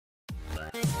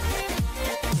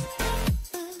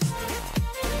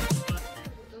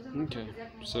Okay,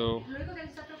 so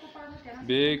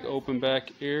big open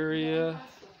back area.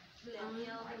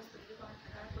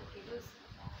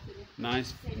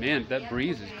 Nice, man, that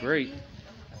breeze is great.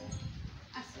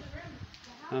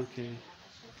 Okay.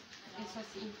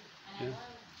 Yeah.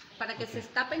 Para que se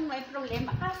estapen no hay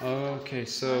problema. Okay,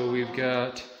 so we've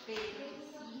got.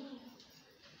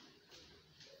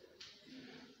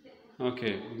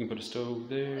 Okay, we can put a stove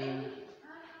there,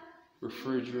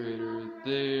 refrigerator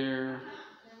there.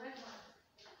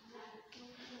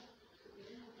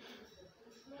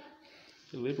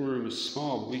 The living room is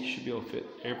small, but we should be able to fit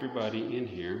everybody in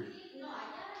here.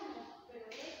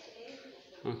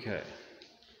 Okay.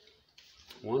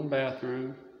 One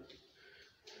bathroom.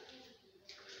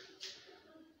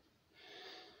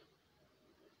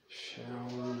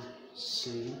 Shower,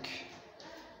 sink.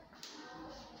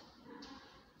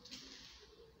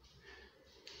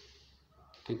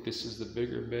 I think this is the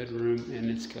bigger bedroom, and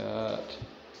it's got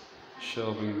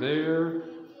shelving there.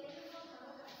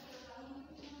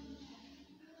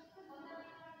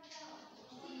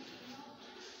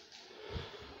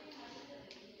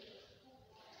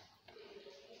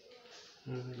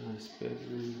 Another nice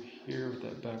bedroom here with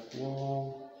that back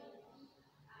wall.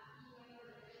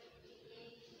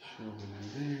 Shelving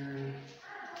there.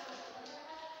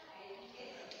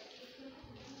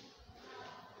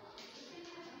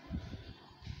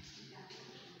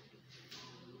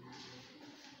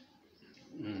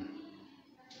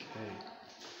 Okay.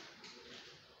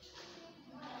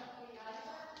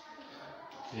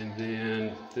 And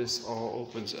then this all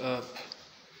opens up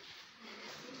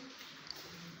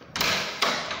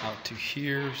out to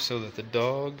here so that the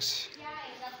dogs.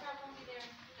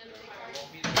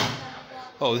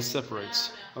 Oh, this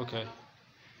separates. Okay.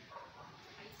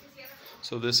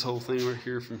 So this whole thing right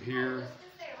here from here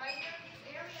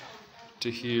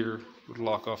to here would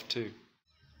lock off too.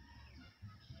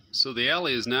 So the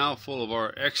alley is now full of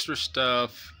our extra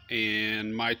stuff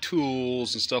and my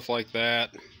tools and stuff like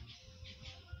that.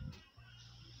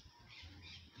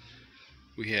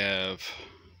 We have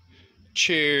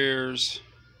chairs,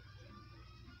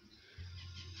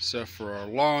 stuff for our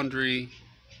laundry.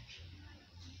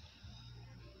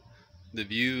 The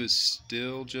view is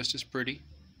still just as pretty.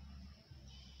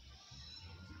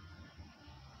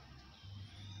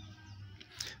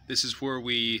 This is where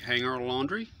we hang our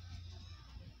laundry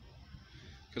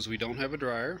because we don't have a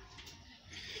dryer.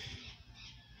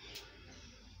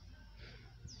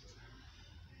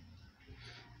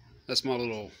 That's my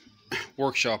little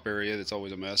workshop area that's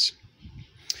always a mess.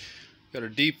 Got our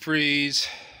deep freeze,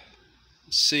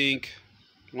 sink,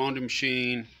 laundry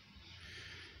machine,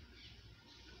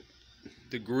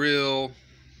 the grill,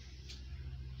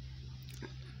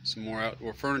 some more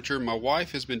outdoor furniture. My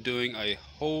wife has been doing a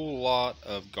whole lot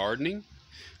of gardening.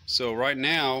 So right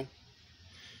now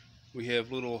we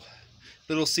have little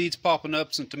seeds popping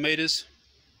up, some tomatoes.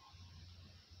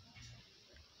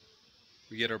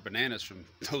 We get our bananas from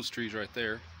those trees right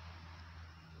there.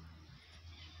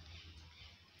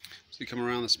 So you come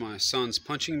around, that's my son's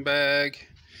punching bag.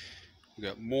 We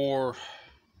got more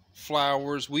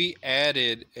flowers. We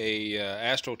added a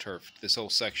astroturf to this whole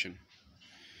section,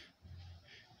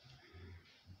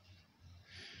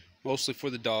 mostly for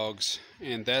the dogs.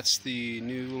 And that's the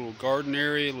new little garden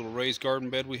area, little raised garden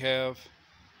bed we have.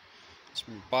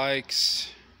 Some bikes,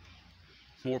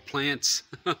 more plants.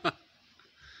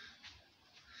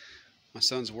 My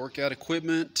son's workout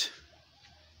equipment.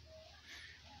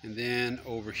 And then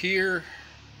over here,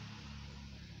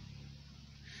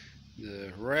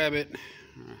 the rabbit,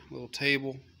 little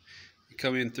table. You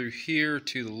come in through here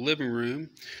to the living room.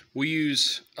 We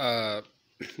use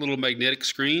little magnetic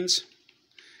screens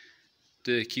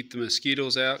to keep the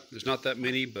mosquitoes out. There's not that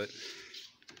many, but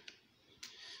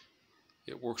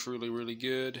it works really, really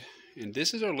good. And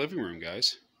this is our living room,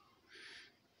 guys.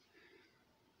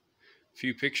 A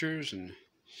few pictures and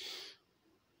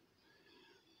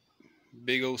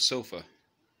big old sofa.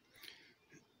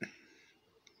 I'm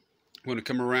going to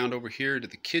come around over here to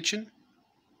the kitchen.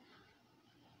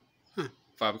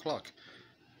 5 o'clock.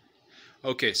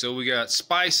 Okay, so we got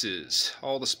spices,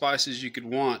 all the spices you could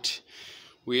want.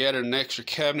 We added an extra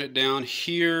cabinet down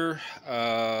here.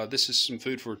 This is some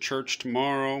food for church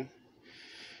tomorrow.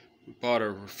 We bought a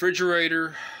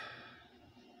refrigerator,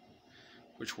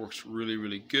 which works really,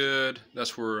 really good.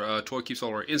 That's where Toy keeps all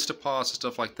our Instapots and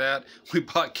stuff like that. We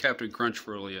bought Captain Crunch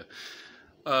for Leah.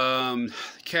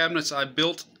 Cabinets, I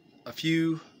built a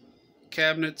few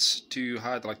cabinets to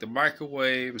hide like the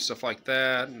microwave and stuff like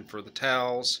that, and for the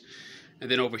towels.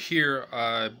 And then over here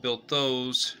I built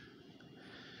those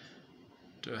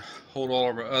to hold all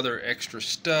of our other extra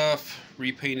stuff.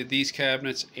 Repainted these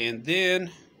cabinets, and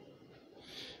then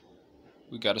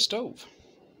we got a stove,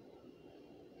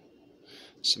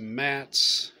 some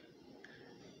mats,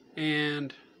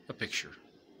 and a picture.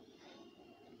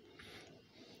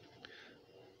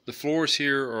 The floors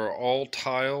here are all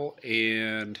tile,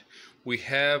 and we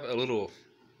have a little,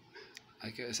 I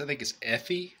think it's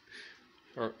Effie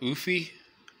or Oofy.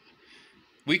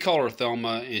 We call her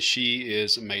Thelma, and she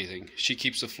is amazing. She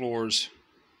keeps the floors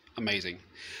amazing.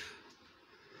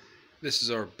 This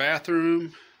is our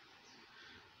bathroom,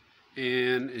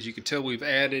 and as you can tell, we've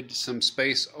added some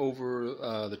space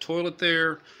over the toilet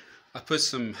there. I put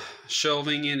some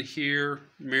shelving in here,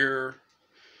 mirror,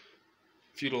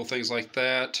 a few little things like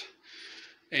that,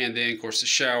 and then of course the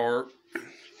shower.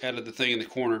 Added the thing in the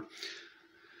corner.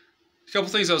 A couple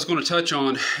things I was going to touch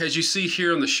on. As you see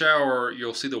here in the shower,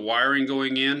 you'll see the wiring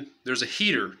going in. There's a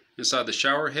heater inside the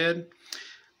shower head.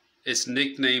 It's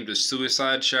nicknamed a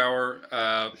suicide shower,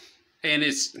 and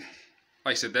it's,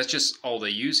 like I said, that's just all they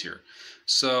use here.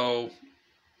 So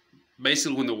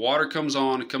basically when the water comes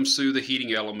on, it comes through the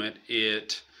heating element,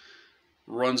 it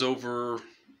runs over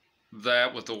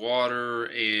that with the water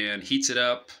and heats it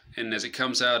up, and as it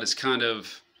comes out, it's kind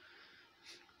of,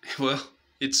 well,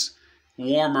 it's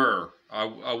warmer.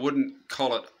 I wouldn't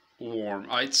call it warm.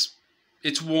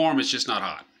 It's warm, it's just not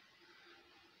hot.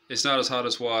 It's not as hot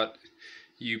as what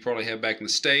you probably have back in the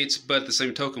States, but at the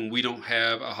same token, we don't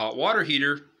have a hot water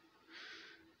heater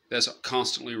that's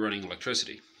constantly running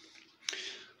electricity.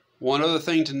 One other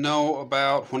thing to know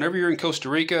about, whenever you're in Costa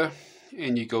Rica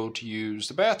and you go to use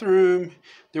the bathroom,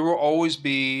 there will always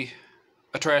be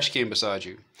a trash can beside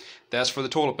you. That's for the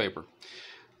toilet paper.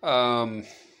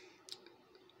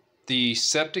 The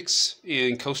septics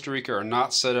in Costa Rica are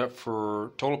not set up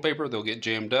for toilet paper. They'll get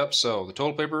jammed up, so the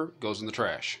toilet paper goes in the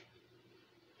trash.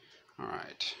 All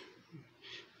right,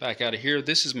 back out of here.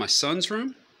 This is my son's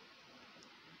room.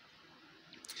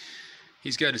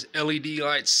 He's got his LED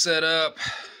lights set up,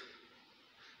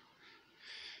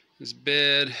 his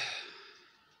bed,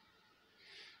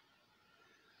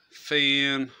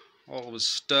 fan, all of his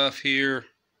stuff here,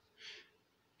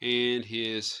 and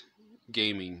his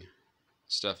gaming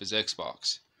stuff, his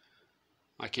Xbox.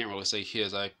 I can't really say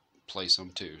his, I play some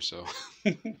too, so.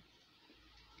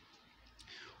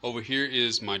 Over here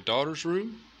is my daughter's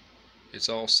room. It's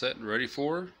all set and ready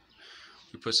for her.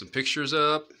 We put some pictures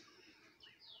up,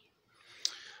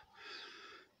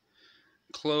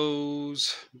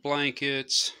 clothes,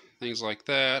 blankets, things like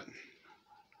that.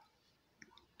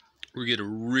 We get a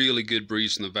really good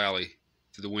breeze from the valley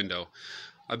through the window.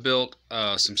 I built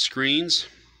some screens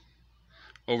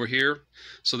over here,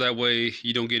 so that way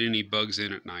you don't get any bugs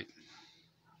in at night.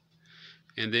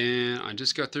 And then I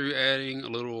just got through adding a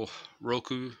little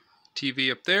Roku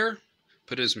TV up there,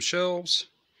 put in some shelves.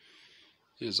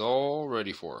 It is all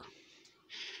ready for her.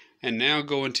 And now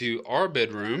go into our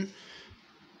bedroom.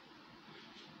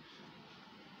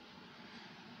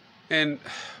 And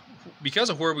because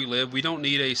of where we live, we don't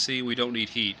need AC, we don't need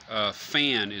heat. A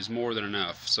fan is more than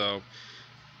enough. So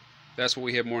that's what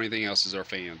we have more than anything else is our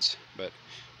fans. But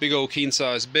big old king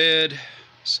size bed,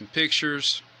 some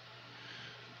pictures.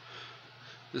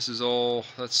 This is all,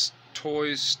 that's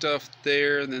toys stuff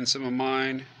there, and then some of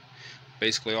mine.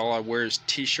 Basically all I wear is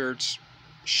t-shirts,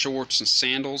 shorts, and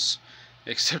sandals,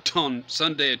 except on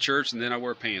Sunday at church, and then I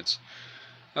wear pants.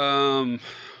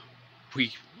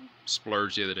 We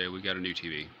splurged the other day. We got a new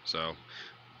TV, so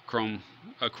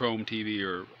a Chrome TV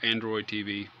or Android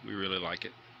TV. We really like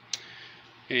it.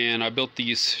 And I built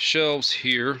these shelves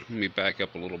here. Let me back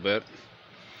up a little bit.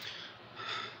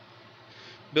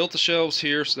 Built the shelves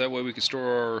here so that way we can store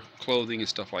our clothing and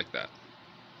stuff like that.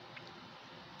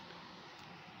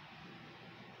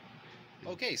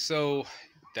 Okay, so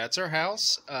that's our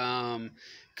house.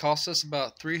 Cost us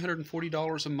about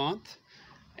 $340 a month,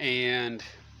 and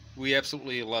we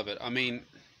absolutely love it. I mean,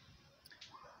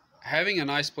 having a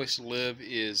nice place to live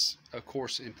is, of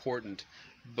course, important,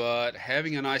 but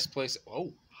having a nice place...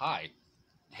 Oh, hi.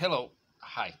 Hello.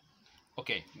 Hi.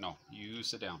 Okay, no, you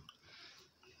sit down.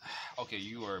 Okay,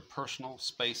 you are a personal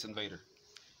space invader.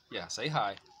 Yeah, say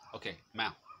hi. Okay,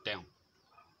 Mal, down.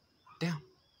 Down.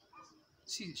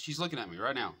 See, she's looking at me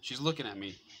right now. She's looking at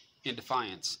me in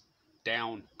defiance.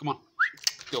 Down. Come on.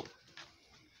 Go.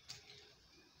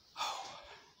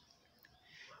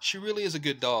 She really is a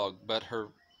good dog, but her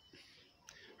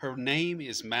name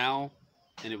is Mal,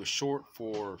 and it was short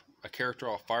for a character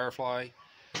off Firefly.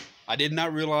 I did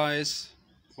not realize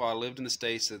while I lived in the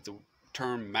States that the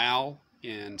term Mal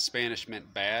in Spanish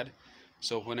meant bad.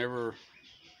 So whenever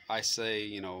I say,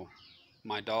 you know,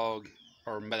 my dog,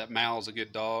 or that Mal's a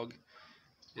good dog,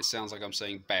 It sounds like I'm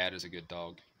saying bad is a good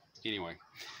dog. Anyway,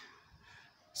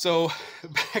 so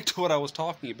back to what I was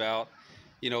talking about.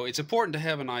 It's important to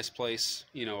have a nice place,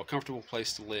 a comfortable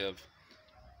place to live,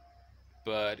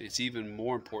 but it's even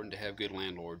more important to have good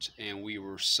landlords. And we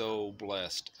were so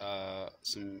blessed.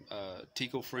 Some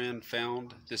Tico friend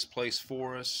found this place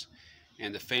for us,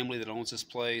 and the family that owns this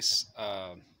place,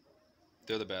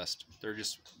 they're the best. They're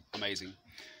just amazing.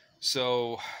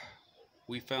 So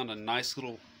we found a nice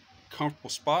little comfortable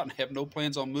spot and have no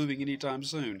plans on moving anytime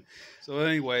soon. So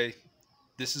anyway,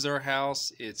 this is our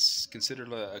house. It's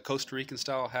considered a Costa Rican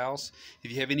style house.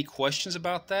 If you have any questions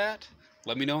about that,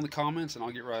 let me know in the comments and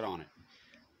I'll get right on it.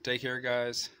 Take care,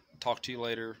 guys. Talk to you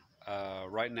later.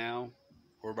 Right now,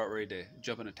 we're about ready to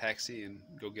jump in a taxi and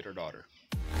go get our daughter.